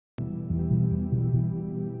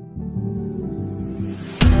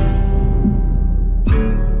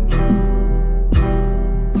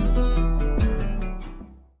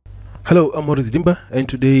Hello, I'm Maurice Dimba, and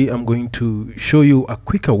today I'm going to show you a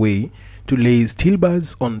quicker way to lay steel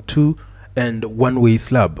bars on two and one-way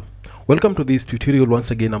slab. Welcome to this tutorial.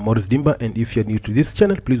 Once again, I'm Maurice Dimba, and if you're new to this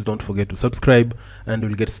channel, please don't forget to subscribe and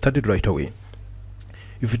we'll get started right away.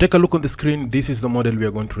 If you take a look on the screen, this is the model we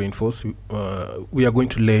are going to reinforce. We are going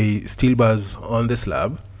to lay steel bars on the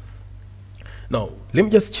slab. Now, let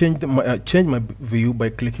me just change my view by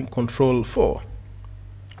clicking Control 4.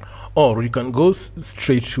 Or you can go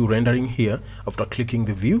straight to rendering here after clicking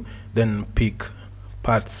the view, then pick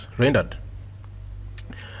parts rendered.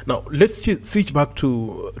 Now let's switch back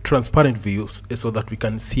to transparent views so that we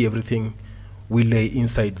can see everything we lay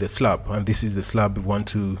inside the slab. And this is the slab we want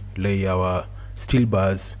to lay our steel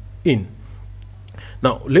bars in.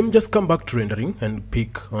 Now let me just come back to rendering and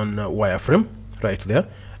pick on wireframe right there,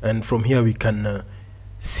 and from here we can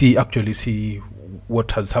actually see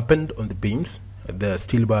what has happened on the beams. The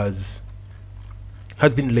steel bars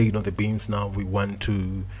has been laid on the beams. Now we want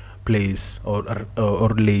to place or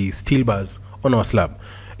lay steel bars on our slab,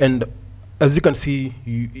 and as you can see,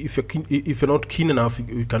 if you're not keen enough,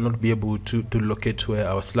 you cannot be able to locate where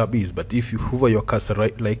our slab is. But if you hover your cursor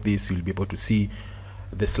right like this, you'll be able to see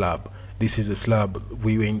the slab. This is the slab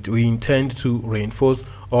we intend to reinforce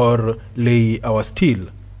or lay our steel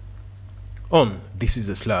on. This is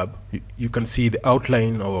the slab. You can see the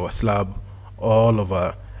outline of our slab all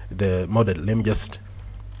over the model. Let me just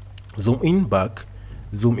zoom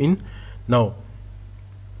in. Now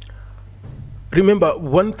remember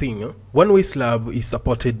one thing, one-way slab is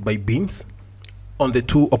supported by beams on the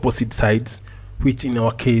two opposite sides, which in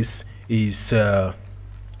our case is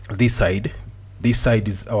this side. This side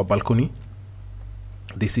is our balcony.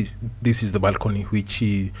 This is the balcony which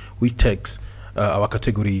takes our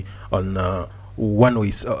category on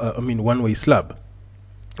one-way slab.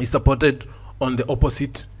 Is supported on the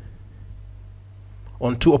opposite,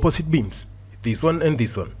 on two opposite beams, this one and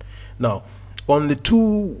this one. Now on the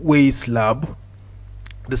two-way slab,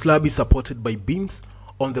 the slab is supported by beams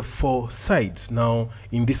on the four sides. Now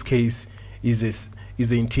in this case is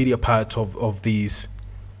the interior part of this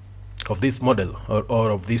model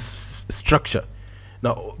or of this structure.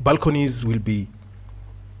 Now balconies will be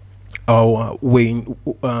our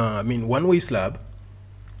one-way slab.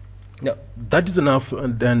 Yeah, that is enough,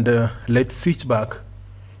 and then let's switch back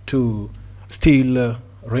to steel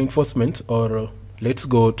reinforcement, or let's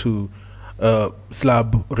go to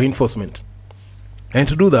slab reinforcement. And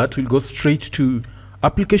to do that, we'll go straight to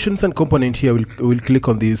applications and component. Here we'll click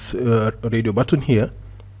on this radio button here.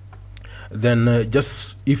 Then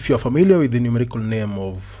just if you're familiar with the numerical name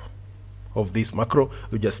of this macro,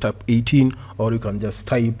 you just type 18, or you can just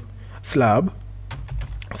type slab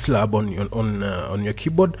on your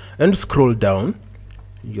keyboard and scroll down.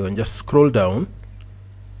 You can just scroll down,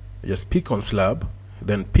 just pick on slab,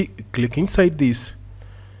 then click inside this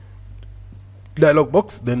dialog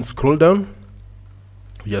box, then scroll down.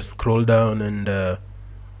 Just scroll down, and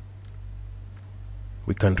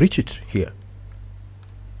we can reach it here.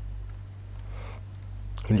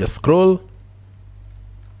 You can just scroll.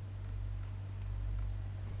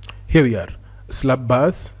 Here we are. Slab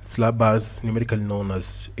bars numerically known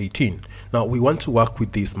as 18. Now we want to work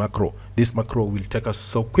with this macro. This macro will take us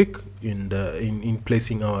so quick in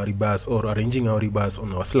placing our rebars or arranging our rebars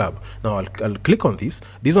on our slab. Now I'll click on this.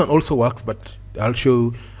 This one also works, but I'll show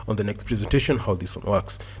you on the next presentation how this one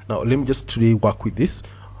works. Now let me just today work with this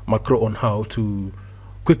macro on how to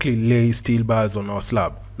quickly lay steel bars on our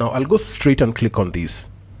slab. Now I'll go straight and click on this.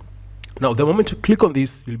 Now the moment you click on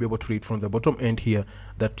this, you'll be able to read from the bottom end here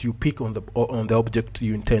that you pick on the object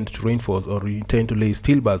you intend to reinforce or you intend to lay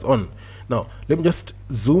steel bars on. Now let me just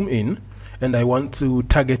zoom in, and I want to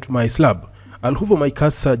target my slab. I'll hover my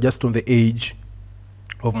cursor just on the edge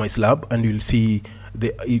of my slab, and you'll see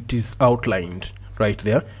it is outlined right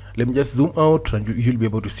there. Let me just zoom out, and you'll be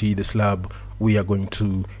able to see the slab we are going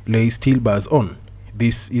to lay steel bars on.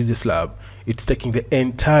 This is the slab. It's taking the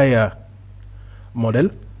entire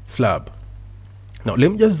model slab. Now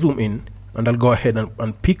let me just zoom in, and I'll go ahead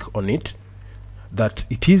and pick on it that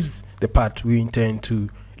it is the part we intend to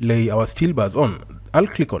lay our steel bars on. I'll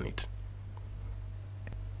click on it.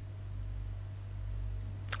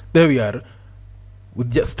 There we are.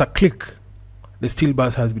 With just a click, the steel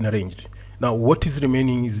bars has been arranged. Now what is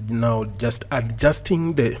remaining is now just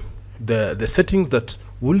adjusting the settings that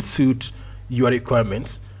will suit your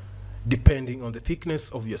requirements depending on the thickness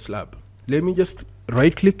of your slab. Let me just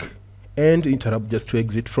right click and interrupt just to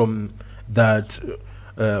exit from that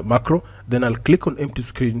macro. Then I'll click on empty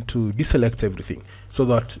screen to deselect everything so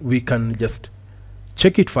that we can just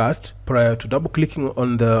check it fast prior to double clicking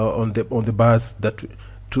on the bars that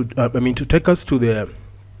to take us to the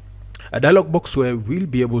a dialog box where we'll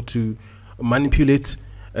be able to manipulate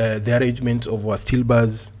the arrangement of our steel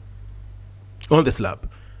bars on the slab.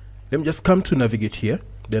 Let me just come to navigate here.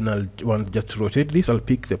 Then I'll want to just rotate this. I'll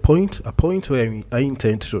pick a point where I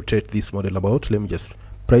intend to rotate this model about. Let me just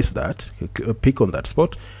press that, pick on that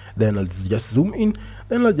spot. Then I'll just zoom in.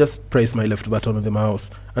 Then I'll just press my left button on the mouse,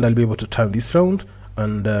 and I'll be able to turn this round,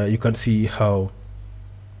 and you can see how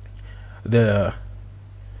the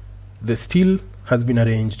steel has been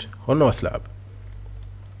arranged on our slab.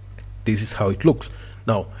 This is how it looks.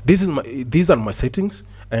 Now these are my settings,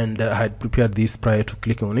 and I had prepared this prior to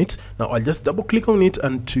clicking on it. Now I'll just double click on it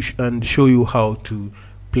and show you how to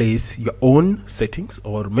place your own settings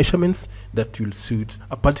or measurements that will suit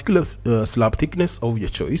a particular slab thickness of your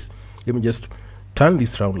choice. Let me just turn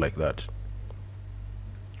this round like that.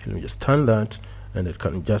 Let me just turn that, and it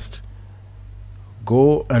can just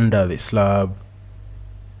go under the slab.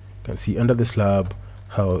 You can see under the slab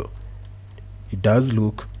how it does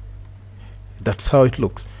look. That's how it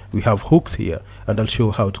looks. We have hooks here, and I'll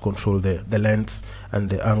show how to control the lengths and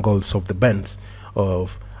the angles of the bends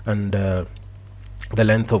and the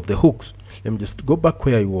length of the hooks. Let me just go back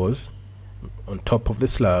where I was on top of the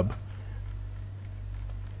slab.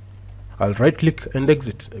 I'll right click and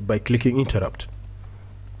exit by clicking interrupt.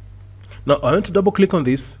 Now I want to double click on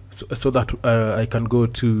this so that I can go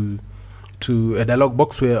to a dialog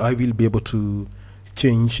box where I will be able to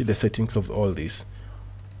change the settings of all this.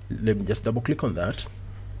 Let me just double click on that.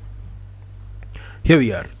 Here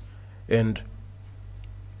we are, and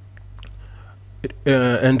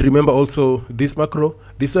remember also this macro,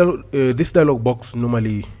 this dialog box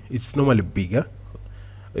it's normally bigger,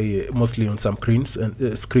 mostly on some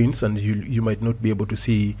screens, and you might not be able to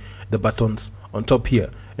see the buttons on top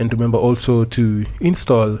here. And remember also to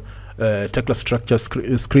install Tekla structure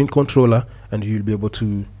screen controller, and you'll be able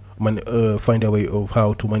to find a way of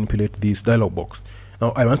how to manipulate this dialog box.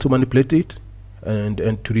 Now I want to manipulate it, and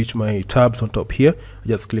to reach my tabs on top here, I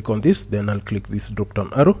just click on this, then I'll click this drop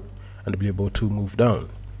down arrow and be able to move down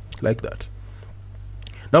like that.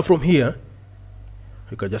 Now from here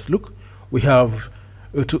you can just look, we have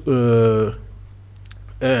the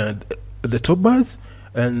top bars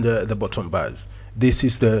and the bottom bars. This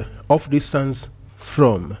is the off distance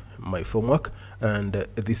from my formwork, and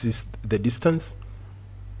this is the distance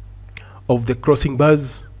of the crossing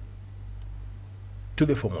bars to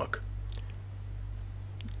the formwork.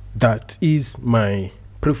 That is my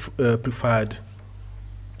preferred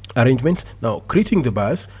arrangement. Now creating the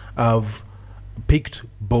bars, I've picked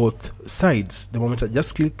both sides. The moment I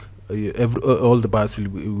just click, all the bars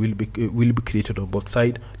will be created on both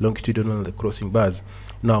sides, longitudinal and the crossing bars.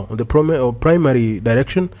 Now on the primary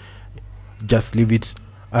direction, just leave it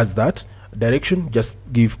as that direction. Just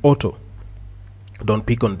give auto. Don't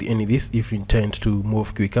pick on any of this if you intend to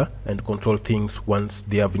move quicker and control things once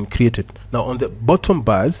they have been created. Now on the bottom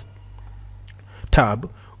bars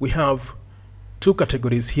tab, we have two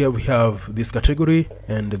categories here. We have this category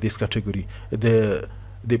and this category, the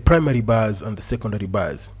primary bars and the secondary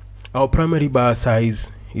bars. Our primary bar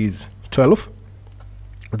size is 12.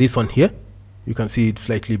 This one here, you can see it's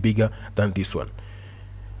slightly bigger than this one.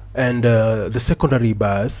 And the secondary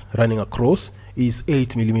bars running across is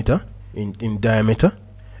 8 millimeter in diameter,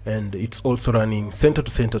 and it's also running center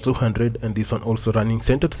to center 200, and this one also running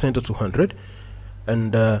center to center 200.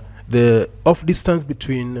 And the off distance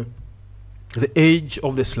between the edge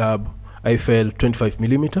of the slab, I felt 25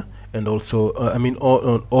 millimeter, and also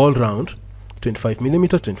all round 25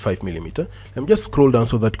 millimeter, 25 millimeter. Let me just scroll down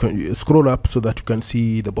so that scroll up so that you can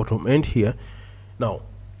see the bottom end here. Now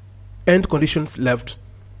end conditions left,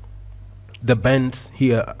 the bends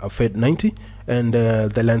here are fed 90, and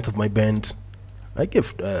the length of my bend I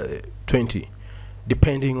give 20,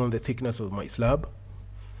 depending on the thickness of my slab.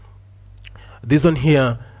 This one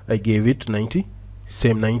here I gave it 90,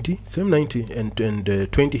 same 90,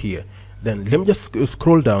 and 20 here. Then let me just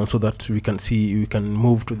scroll down so that we can see, we can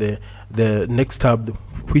move to the next tab,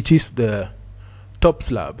 which is the top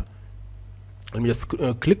slab. Let me just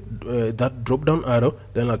click that drop down arrow,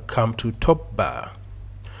 then I'll come to top bar.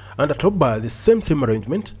 Under top bar, the same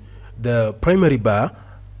arrangement. The primary bar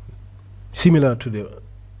similar to the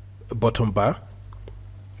bottom bar,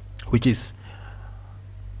 which is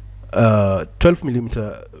 12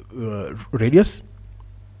 millimeter radius,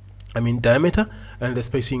 diameter, and the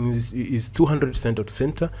spacing is 200 center to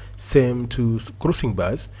center. Same to crossing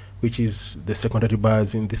bars, which is the secondary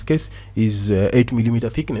bars in this case, is 8 millimeter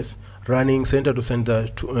thickness, running center to center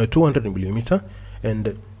 200 millimeter.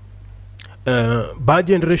 And bar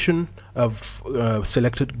generation, I've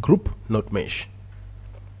selected group, not mesh.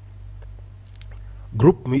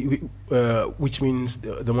 group, which means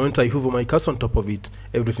the moment I hover my cursor on top of it,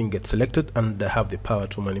 everything gets selected, and I have the power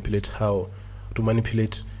to manipulate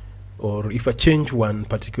or if I change one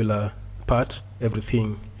particular part,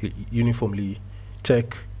 everything uniformly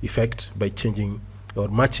take effect by changing or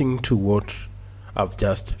matching to what I've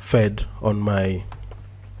just fed on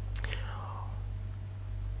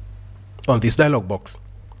this dialog box.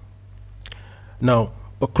 Now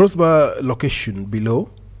a crossbar location below.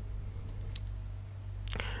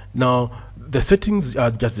 Now the settings are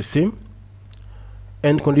just the same.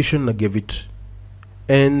 End condition, I gave it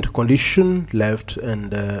end condition left,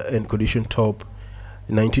 and end condition top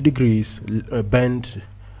 90 degrees, band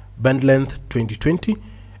length 2020,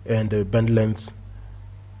 and band length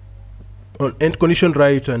on end condition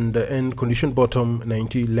right, and end condition bottom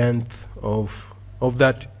 90. Length of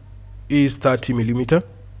that is 30 millimeter.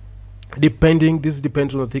 This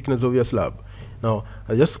depends on the thickness of your slab. Now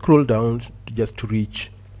I just scroll down to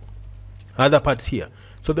reach other parts here.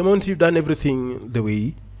 So the moment you've done everything the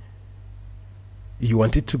way you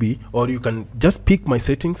want it to be, or you can just pick my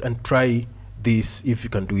settings and try this. If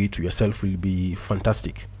you can do it yourself, will be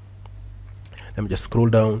fantastic. Let me just scroll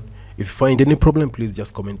down. If you find any problem, please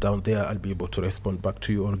just comment down there. I'll be able to respond back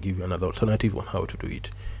to you or give you another alternative on how to do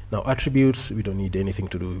it. Now attributes, we don't need anything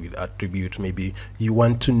to do with attributes. Maybe you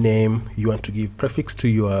want to name, you want to give prefix to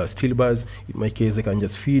your steel bars. In my case, I can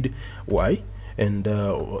just feed Y, and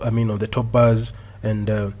on the top bars, and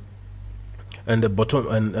the bottom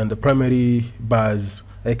and the primary bars,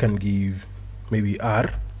 I can give maybe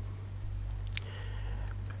R,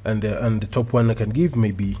 and the top one I can give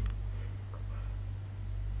maybe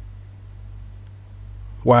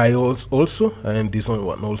Y also, and this one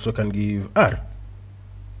also can give R.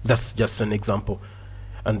 That's just an example,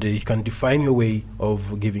 and you can define your way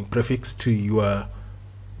of giving prefix to your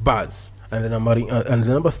bars, and the numbering and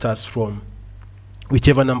the number starts from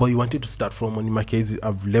whichever number you want it to start from. In my case,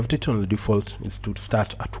 I've left it on the default, it's to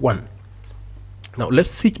start at 1. Now let's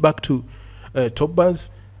switch back to top bars,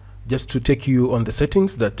 just to take you on the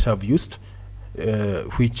settings that I've used,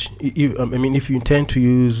 which if you intend to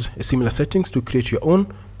use similar settings to create your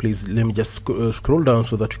own, please let me just scroll down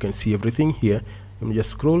so that you can see everything here. Let me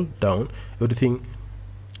just scroll down, everything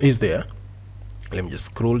is there. Let me just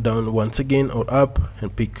scroll down once again, or up,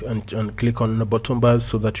 and pick and click on the bottom bars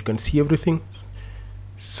so that you can see everything,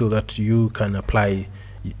 so that you can apply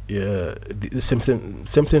the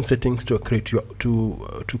same settings to create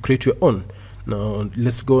your own. Now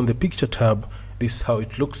let's go on the picture tab. This is how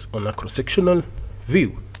it looks on a cross-sectional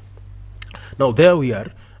view. Now there we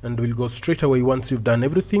are, and we'll go straight away. Once you've done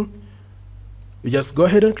everything, you just go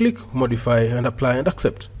ahead and click modify and apply and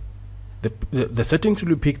accept. The settings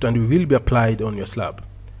will be picked and will be applied on your slab.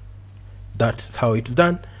 That's how it's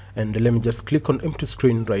done. And let me just click on empty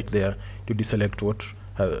screen right there to deselect what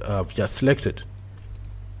I've just selected.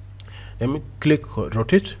 Let me click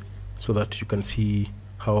rotate so that you can see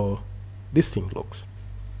how this thing looks.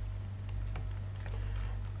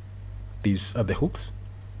 These are the hooks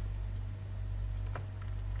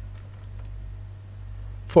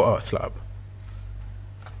for our slab.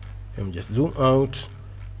 Let me just zoom out.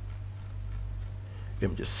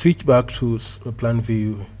 Let me just switch back to plan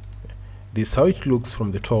view. This is how it looks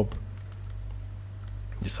from the top.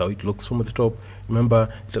 This is how it looks from the top.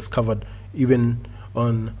 Remember, it has covered even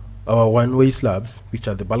on our one-way slabs, which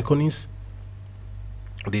are the balconies.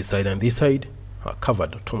 This side and this side are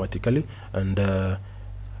covered automatically, and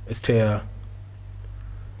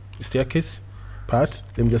staircase part.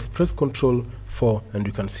 Let me just press Ctrl 4, and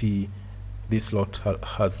you can see this slot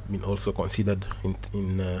has been also considered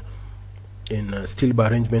in steel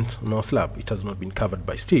bar arrangement on our slab. It has not been covered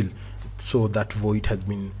by steel, so that void has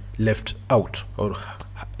been left out, or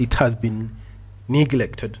it has been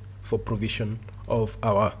neglected for provision of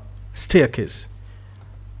our staircase.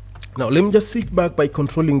 Now let me just switch back by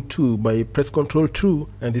controlling 2, by press Ctrl 2,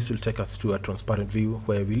 and this will take us to a transparent view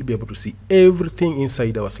where we'll be able to see everything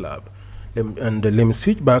inside our slab. Let me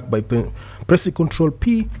switch back by pressing Ctrl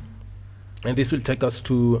P, and this will take us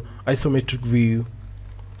to isometric view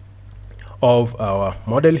of our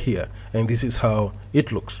model here, and this is how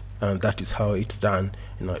it looks, and that is how it's done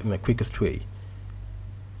in the quickest way.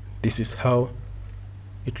 This is how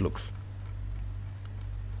it looks.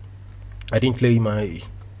 I didn't lay my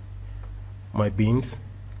beams,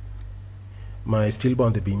 my steel bar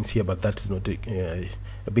on the beams here, but that is not a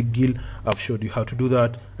big deal. I've showed you how to do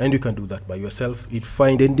that, and you can do that by yourself. If you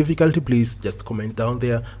find any difficulty, please just comment down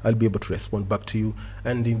there. I'll be able to respond back to you.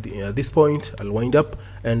 And at this point, I'll wind up,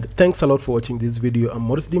 and thanks a lot for watching this video. I'm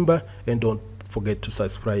Maurice Dimba, and don't forget to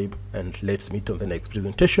subscribe, and let's meet on the next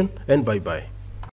presentation, and bye bye.